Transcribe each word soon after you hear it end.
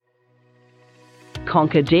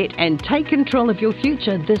Conquer debt and take control of your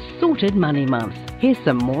future this sorted money month. Here's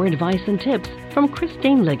some more advice and tips from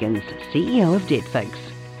Christine Liggins, CEO of Debtfix.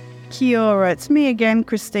 Kia ora, it's me again,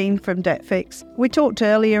 Christine from Debtfix. We talked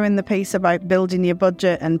earlier in the piece about building your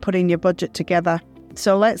budget and putting your budget together.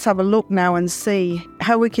 So let's have a look now and see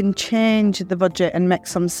how we can change the budget and make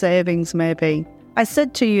some savings maybe. I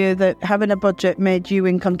said to you that having a budget made you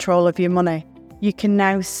in control of your money. You can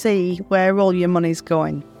now see where all your money's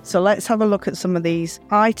going. So let's have a look at some of these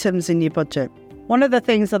items in your budget. One of the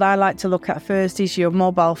things that I like to look at first is your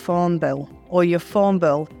mobile phone bill or your phone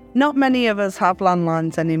bill. Not many of us have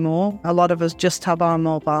landlines anymore. A lot of us just have our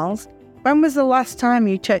mobiles. When was the last time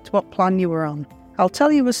you checked what plan you were on? I'll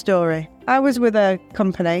tell you a story. I was with a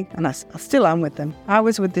company, and I still am with them. I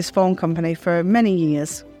was with this phone company for many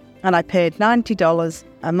years, and I paid $90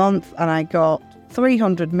 a month, and I got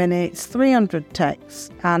 300 minutes, 300 texts,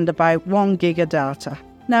 and about 1 gig of data.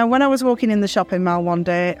 Now, when I was walking in the shopping mall one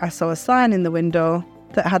day, I saw a sign in the window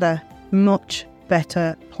that had a much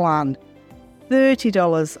better plan.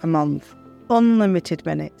 $30 a month, unlimited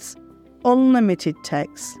minutes, unlimited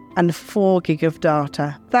texts, and 4 gig of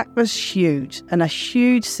data. That was huge, and a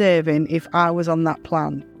huge saving if I was on that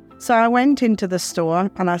plan. So I went into the store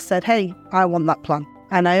and I said, hey, I want that plan.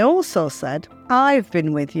 And I also said, I've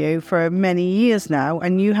been with you for many years now,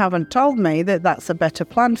 and you haven't told me that that's a better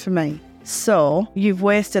plan for me. So you've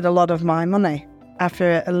wasted a lot of my money.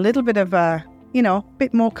 After a little bit of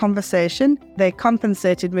bit more conversation, they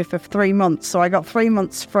compensated me for 3 months. So I got 3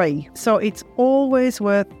 months free. So it's always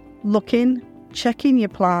worth looking, checking your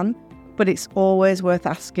plan, but it's always worth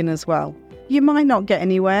asking as well. You might not get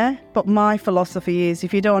anywhere, but my philosophy is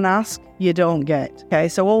if you don't ask, you don't get. Okay,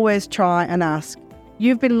 so always try and ask.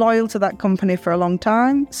 You've been loyal to that company for a long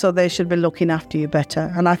time, so they should be looking after you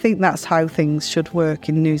better. And I think that's how things should work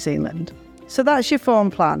in New Zealand. So that's your phone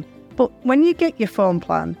plan. But when you get your phone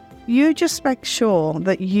plan, you just make sure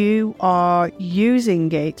that you are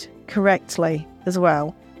using it correctly as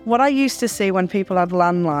well. What I used to see when people had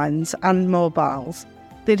landlines and mobiles,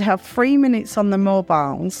 they'd have 3 minutes on the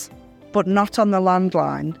mobiles, but not on the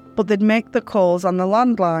landline. But they'd make the calls on the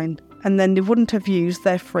landline, and then they wouldn't have used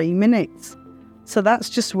their 3 minutes. So that's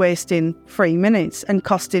just wasting 3 minutes and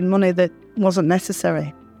costing money that wasn't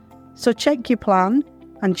necessary. So check your plan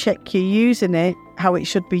and check you're using it how it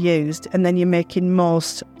should be used, and then you're making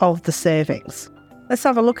most of the savings. Let's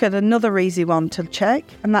have a look at another easy one to check,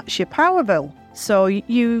 and that's your power bill. So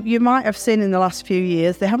you might have seen in the last few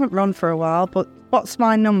years, they haven't run for a while, but what's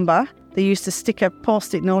my number? They used to stick a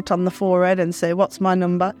post-it note on the forehead and say, what's my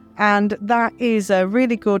number? And that is a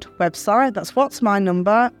really good website. That's What's My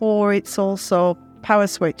Number, or it's also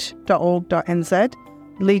powerswitch.org.nz.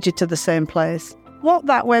 Leads you to the same place. What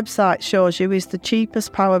that website shows you is the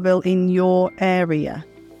cheapest power bill in your area.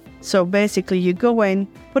 So basically you go in,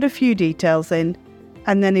 put a few details in,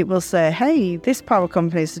 and then it will say, hey, this power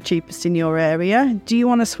company is the cheapest in your area. Do you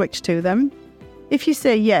want to switch to them? If you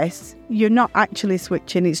say yes, you're not actually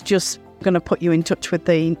switching. It's just going to put you in touch with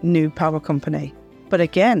the new power company. But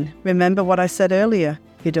again, remember what I said earlier.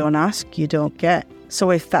 You don't ask, you don't get. So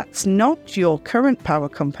if that's not your current power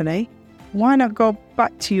company, why not go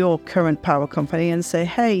back to your current power company and say,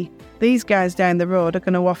 hey, these guys down the road are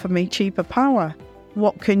going to offer me cheaper power.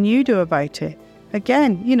 What can you do about it?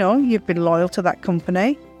 Again, you've been loyal to that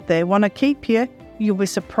company. They want to keep you. You'll be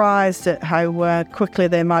surprised at how quickly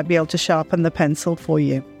they might be able to sharpen the pencil for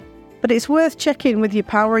you. But it's worth checking with your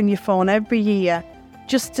power and your phone every year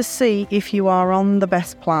just to see if you are on the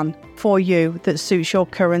best plan for you that suits your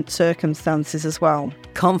current circumstances as well.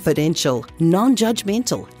 Confidential,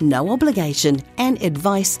 non-judgmental, no obligation, and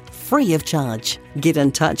advice free of charge. Get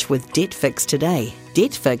in touch with Debtfix today.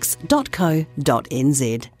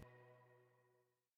 Debtfix.co.nz